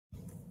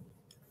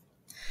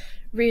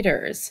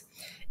Readers,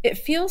 it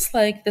feels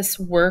like this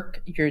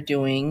work you're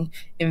doing,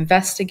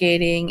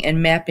 investigating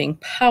and mapping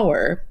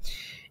power,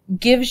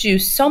 gives you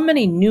so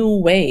many new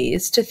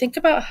ways to think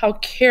about how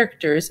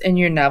characters in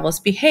your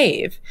novels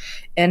behave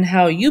and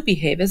how you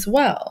behave as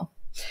well.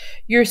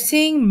 You're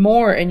seeing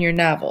more in your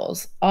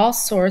novels, all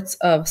sorts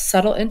of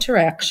subtle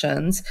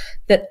interactions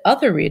that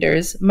other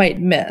readers might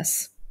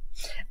miss.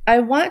 I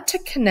want to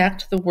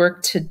connect the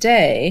work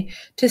today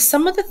to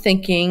some of the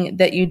thinking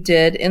that you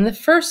did in the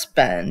first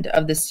bend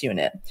of this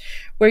unit,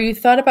 where you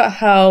thought about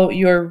how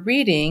your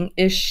reading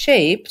is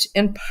shaped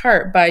in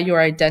part by your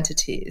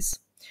identities.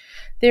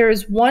 There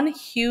is one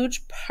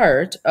huge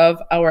part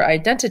of our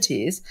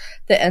identities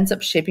that ends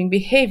up shaping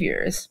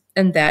behaviors,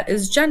 and that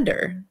is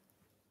gender.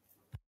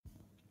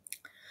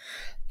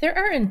 There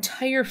are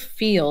entire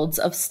fields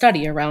of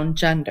study around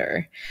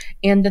gender,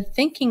 and the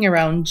thinking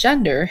around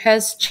gender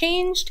has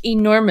changed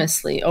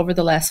enormously over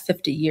the last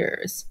 50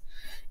 years.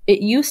 It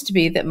used to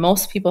be that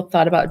most people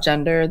thought about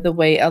gender the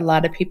way a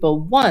lot of people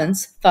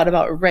once thought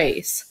about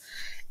race,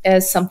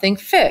 as something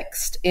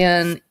fixed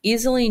and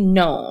easily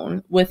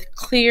known with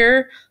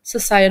clear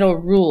societal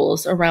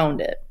rules around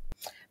it.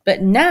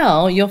 But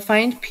now you'll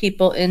find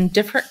people in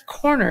different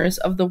corners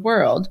of the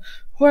world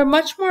who are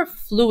much more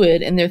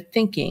fluid in their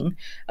thinking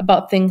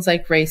about things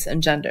like race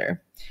and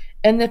gender.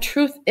 And the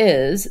truth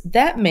is,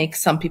 that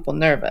makes some people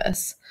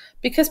nervous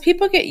because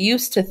people get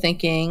used to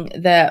thinking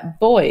that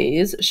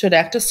boys should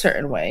act a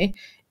certain way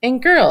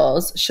and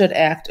girls should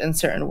act in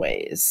certain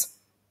ways.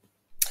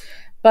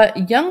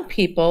 But young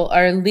people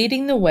are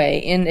leading the way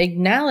in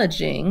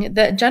acknowledging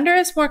that gender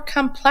is more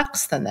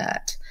complex than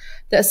that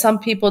some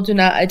people do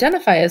not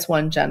identify as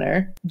one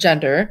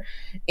gender,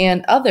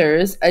 and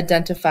others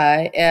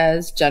identify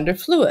as gender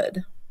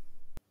fluid.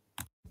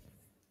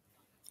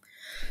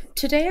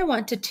 Today I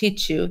want to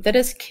teach you that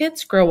as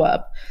kids grow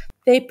up,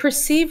 they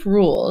perceive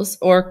rules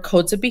or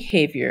codes of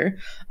behavior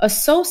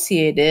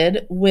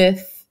associated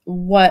with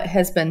what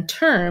has been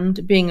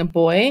termed being a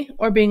boy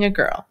or being a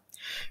girl.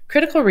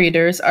 Critical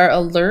readers are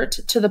alert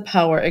to the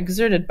power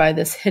exerted by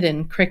this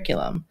hidden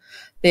curriculum.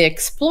 They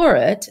explore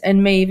it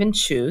and may even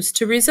choose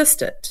to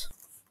resist it.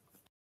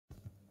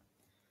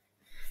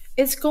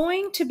 It's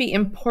going to be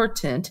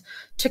important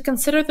to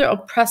consider the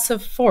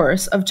oppressive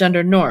force of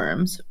gender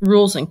norms,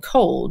 rules, and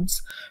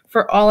codes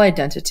for all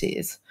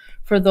identities,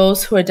 for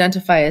those who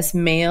identify as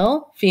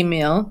male,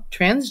 female,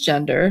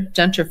 transgender,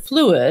 gender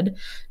fluid,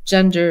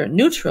 gender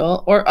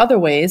neutral, or other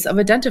ways of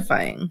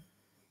identifying.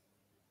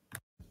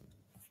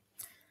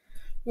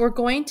 We're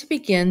going to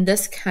begin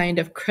this kind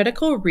of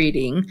critical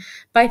reading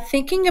by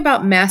thinking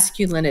about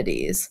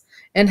masculinities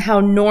and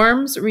how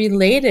norms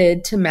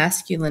related to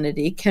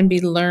masculinity can be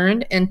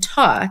learned and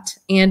taught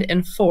and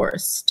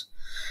enforced.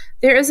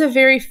 There is a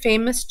very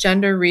famous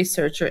gender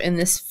researcher in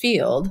this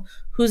field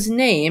whose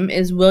name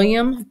is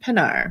William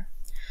Pennar.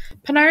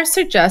 Pennar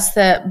suggests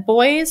that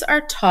boys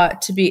are taught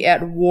to be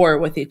at war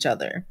with each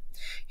other.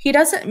 He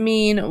doesn't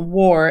mean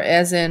war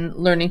as in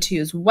learning to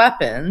use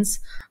weapons,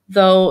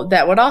 though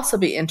that would also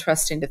be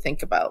interesting to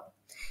think about.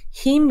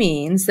 He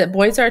means that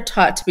boys are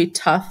taught to be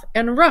tough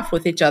and rough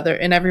with each other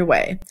in every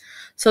way,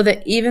 so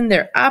that even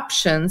their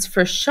options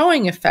for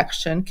showing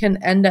affection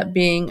can end up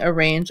being a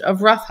range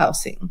of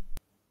roughhousing.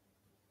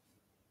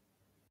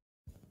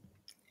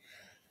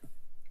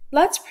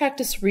 Let's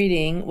practice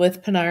reading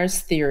with Pennar's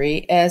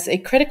theory as a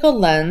critical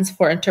lens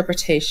for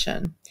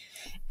interpretation.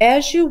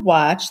 As you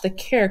watch the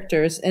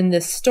characters in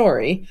this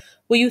story,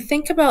 will you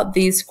think about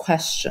these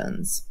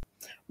questions?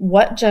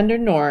 What gender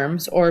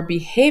norms or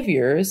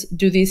behaviors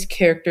do these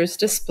characters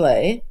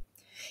display?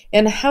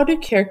 And how do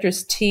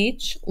characters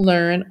teach,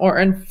 learn, or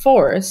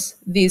enforce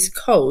these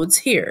codes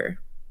here?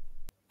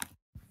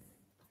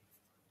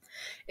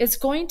 It's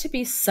going to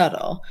be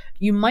subtle.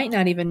 You might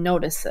not even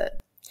notice it.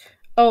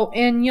 Oh,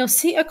 and you'll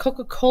see a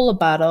Coca-Cola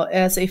bottle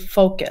as a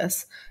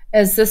focus,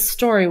 as this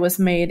story was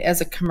made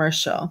as a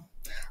commercial.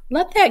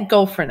 Let that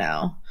go for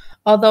now,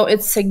 although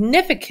it's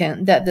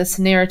significant that this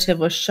narrative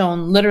was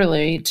shown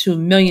literally to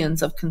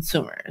millions of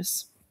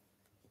consumers.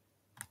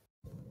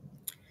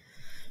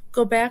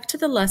 Go back to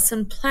the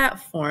lesson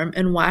platform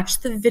and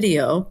watch the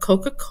video,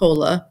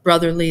 Coca-Cola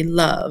Brotherly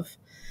Love.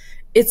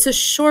 It's a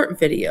short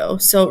video,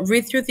 so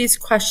read through these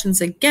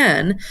questions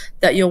again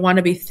that you'll want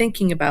to be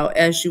thinking about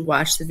as you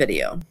watch the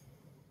video.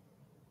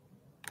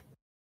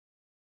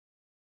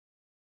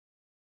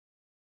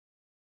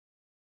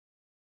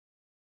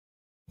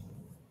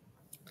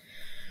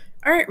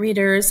 All right,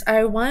 readers,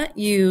 I want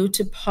you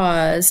to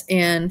pause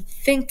and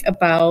think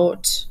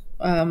about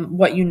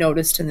what you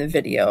noticed in the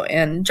video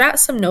and jot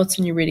some notes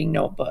in your reading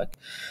notebook.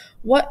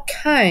 What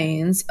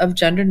kinds of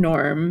gender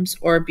norms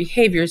or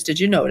behaviors did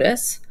you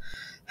notice?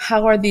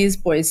 How are these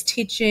boys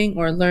teaching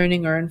or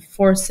learning or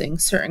enforcing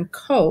certain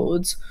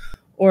codes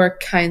or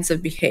kinds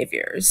of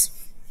behaviors?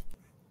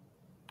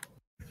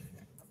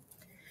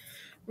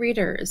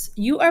 Readers,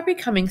 you are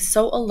becoming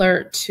so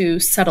alert to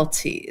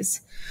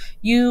subtleties.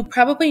 You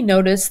probably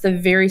notice the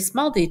very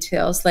small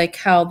details, like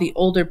how the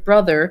older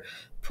brother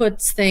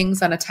puts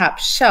things on a top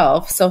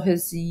shelf so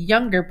his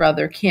younger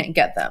brother can't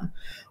get them,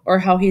 or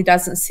how he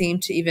doesn't seem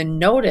to even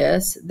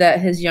notice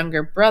that his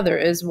younger brother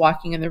is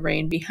walking in the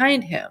rain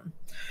behind him.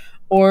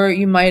 Or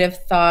you might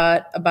have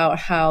thought about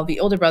how the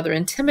older brother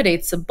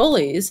intimidates the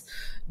bullies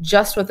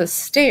just with a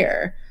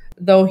stare,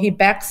 though he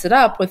backs it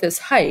up with his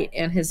height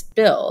and his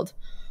build,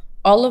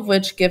 all of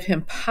which give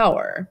him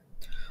power.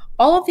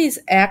 All of these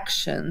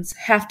actions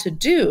have to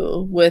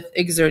do with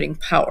exerting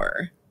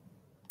power.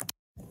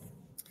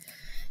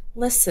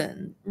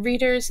 Listen,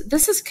 readers,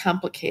 this is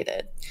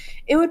complicated.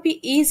 It would be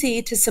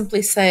easy to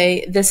simply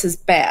say, this is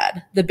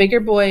bad. The bigger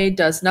boy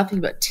does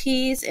nothing but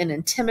tease and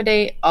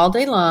intimidate all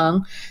day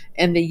long,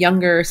 and the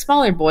younger,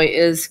 smaller boy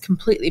is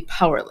completely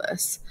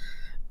powerless.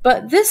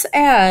 But this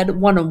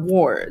ad won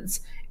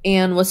awards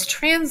and was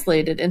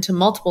translated into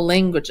multiple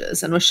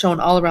languages and was shown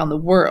all around the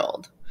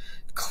world.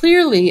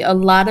 Clearly, a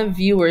lot of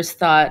viewers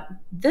thought,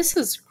 this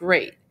is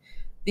great.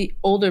 The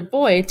older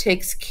boy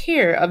takes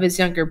care of his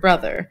younger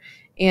brother,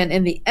 and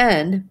in the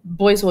end,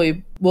 boys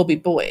will be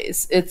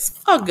boys. It's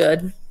all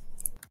good.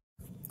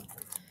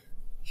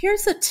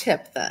 Here's a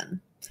tip then.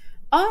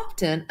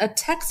 Often, a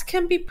text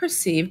can be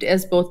perceived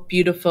as both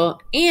beautiful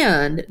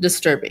and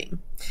disturbing.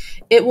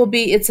 It will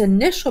be its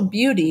initial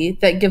beauty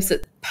that gives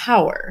it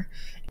power,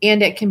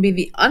 and it can be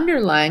the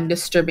underlying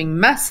disturbing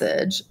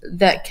message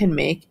that can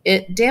make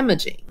it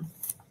damaging.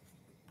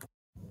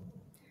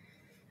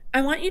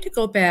 I want you to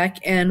go back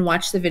and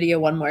watch the video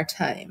one more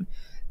time.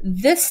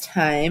 This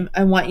time,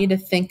 I want you to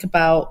think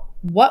about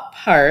what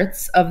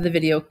parts of the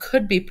video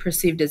could be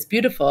perceived as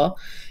beautiful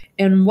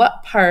and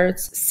what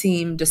parts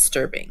seem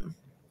disturbing.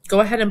 Go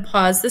ahead and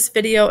pause this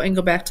video and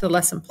go back to the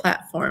lesson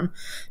platform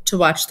to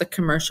watch the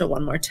commercial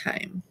one more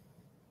time.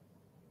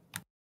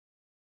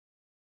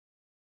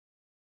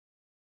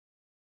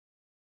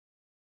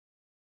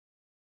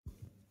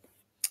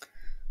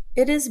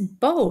 It is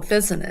both,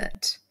 isn't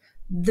it?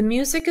 The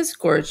music is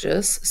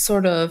gorgeous,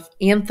 sort of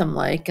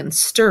anthem-like and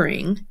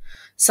stirring.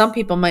 Some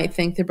people might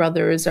think the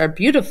brothers are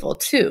beautiful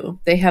too.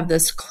 They have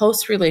this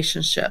close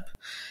relationship.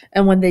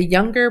 And when the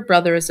younger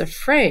brother is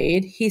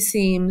afraid, he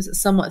seems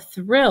somewhat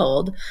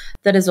thrilled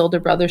that his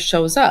older brother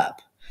shows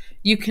up.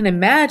 You can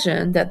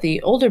imagine that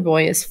the older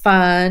boy is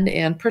fond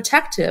and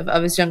protective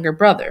of his younger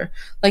brother,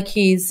 like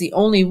he's the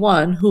only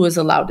one who is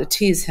allowed to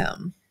tease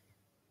him.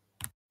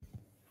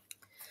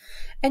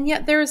 And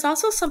yet there is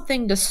also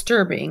something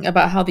disturbing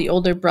about how the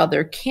older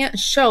brother can't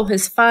show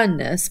his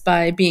fondness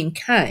by being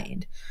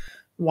kind.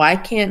 Why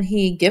can't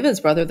he give his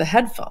brother the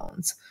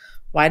headphones?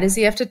 Why does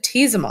he have to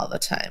tease him all the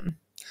time?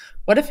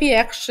 What if he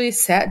actually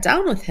sat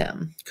down with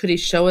him? Could he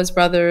show his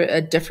brother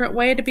a different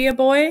way to be a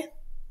boy?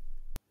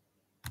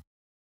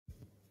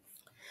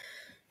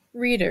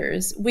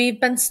 Readers, we've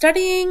been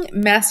studying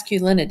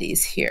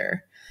masculinities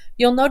here.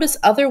 You'll notice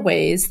other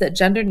ways that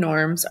gender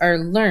norms are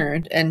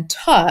learned and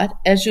taught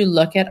as you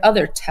look at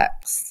other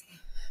texts.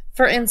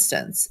 For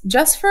instance,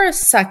 just for a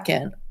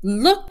second,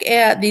 look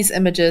at these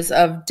images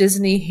of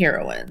Disney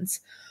heroines.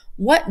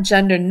 What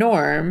gender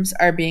norms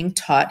are being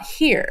taught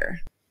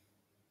here?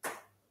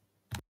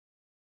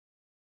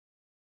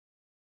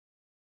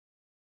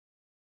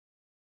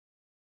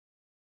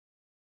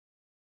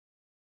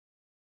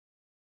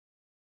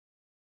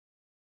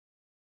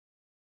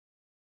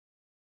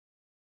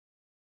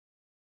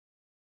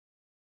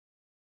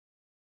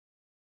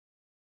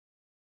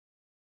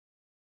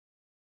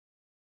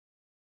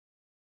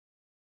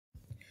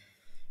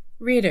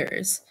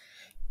 Readers,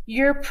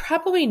 you're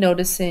probably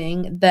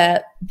noticing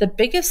that the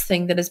biggest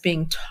thing that is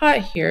being taught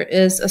here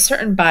is a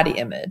certain body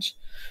image.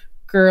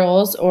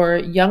 Girls or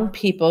young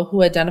people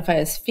who identify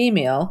as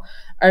female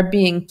are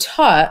being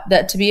taught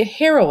that to be a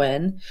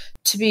heroine,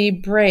 to be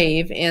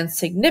brave and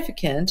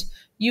significant,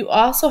 you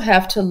also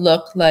have to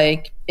look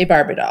like a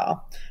Barbie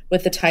doll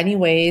with a tiny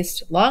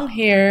waist, long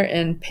hair,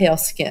 and pale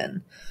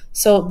skin.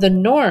 So the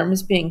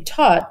norms being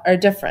taught are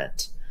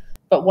different.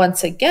 But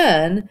once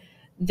again,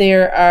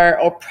 there are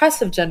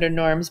oppressive gender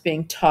norms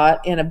being taught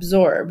and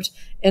absorbed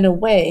in a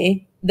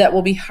way that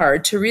will be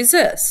hard to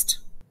resist.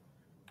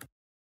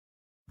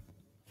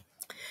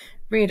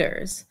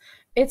 Readers,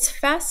 it's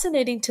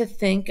fascinating to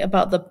think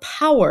about the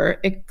power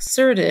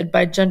exerted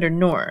by gender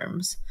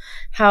norms,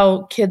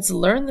 how kids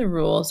learn the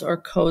rules or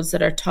codes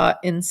that are taught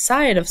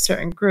inside of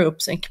certain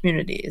groups and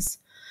communities.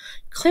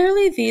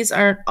 Clearly, these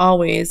aren't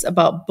always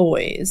about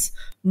boys,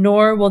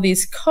 nor will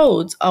these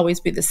codes always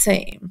be the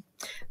same.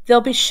 They'll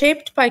be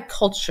shaped by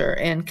culture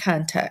and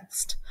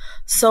context.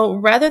 So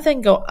rather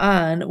than go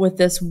on with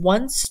this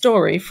one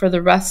story for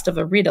the rest of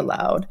the read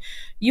aloud,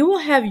 you will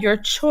have your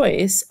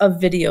choice of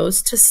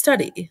videos to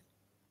study.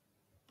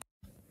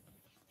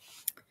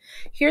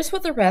 Here's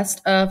what the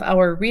rest of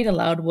our read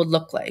aloud will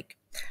look like.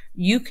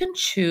 You can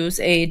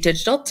choose a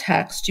digital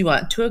text you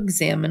want to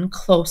examine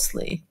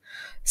closely.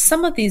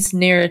 Some of these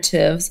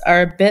narratives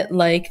are a bit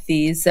like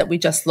these that we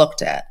just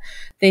looked at.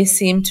 They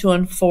seem to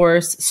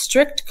enforce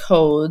strict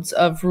codes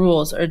of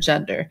rules or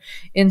gender,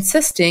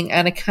 insisting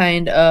on a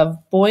kind of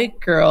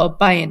boy-girl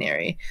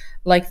binary,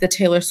 like the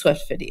Taylor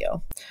Swift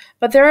video.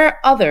 But there are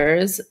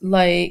others,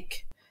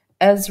 like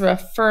Ezra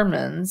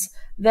Furman's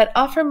that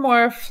offer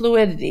more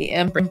fluidity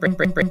and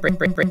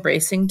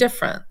embracing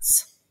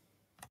difference.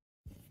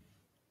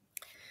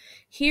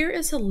 Here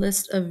is a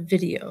list of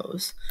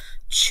videos.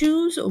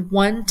 Choose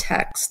one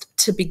text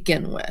to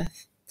begin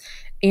with.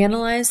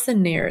 Analyze the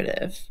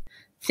narrative,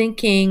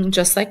 thinking,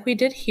 just like we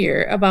did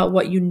here, about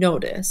what you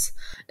notice,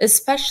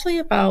 especially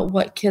about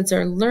what kids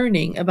are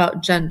learning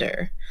about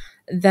gender.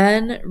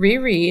 Then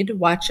reread,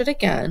 watch it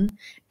again,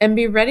 and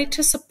be ready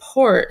to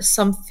support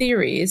some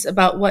theories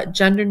about what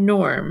gender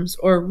norms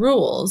or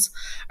rules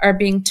are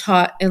being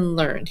taught and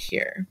learned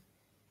here.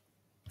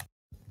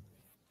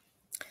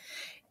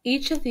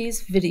 Each of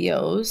these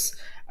videos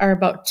are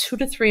about 2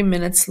 to 3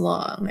 minutes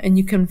long, and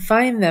you can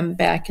find them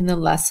back in the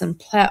lesson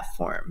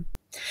platform.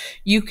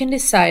 You can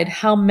decide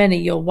how many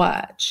you'll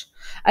watch.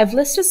 I've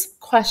listed some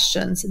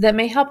questions that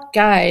may help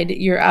guide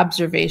your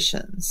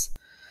observations.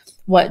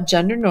 What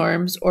gender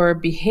norms or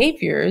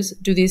behaviors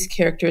do these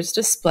characters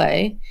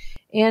display?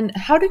 And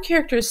how do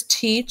characters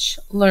teach,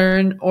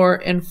 learn,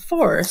 or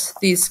enforce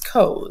these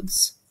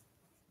codes?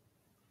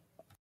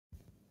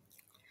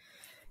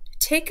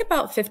 Take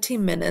about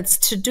 15 minutes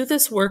to do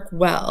this work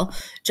well,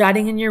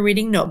 jotting in your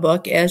reading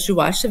notebook as you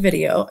watch the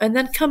video, and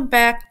then come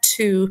back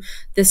to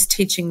this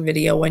teaching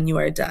video when you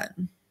are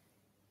done.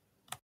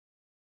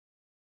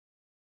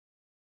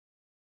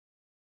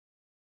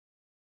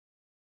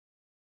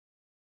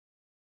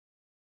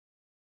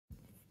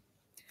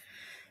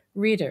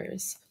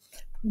 Readers,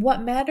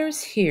 what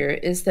matters here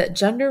is that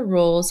gender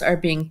roles are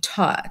being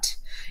taught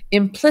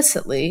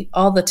implicitly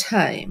all the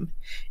time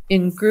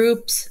in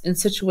groups, in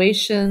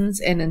situations,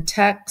 and in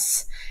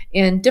texts,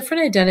 and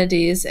different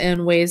identities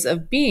and ways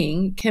of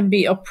being can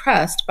be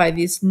oppressed by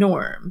these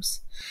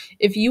norms.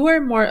 If you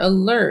are more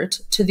alert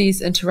to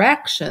these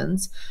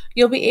interactions,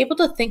 you'll be able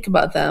to think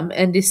about them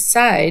and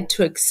decide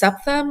to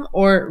accept them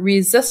or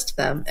resist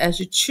them as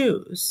you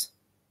choose.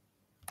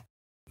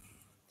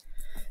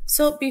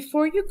 So,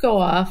 before you go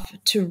off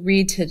to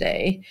read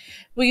today,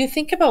 will you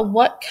think about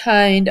what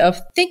kind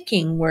of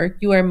thinking work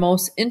you are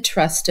most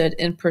interested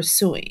in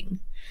pursuing?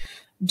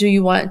 Do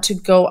you want to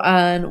go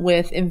on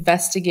with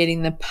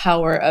investigating the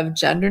power of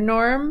gender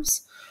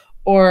norms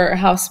or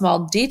how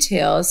small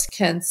details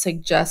can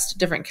suggest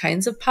different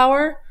kinds of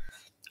power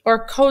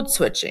or code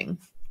switching?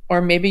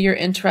 Or maybe you're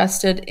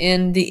interested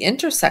in the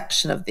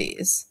intersection of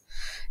these.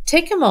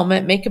 Take a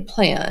moment, make a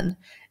plan,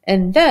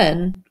 and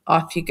then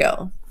off you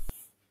go.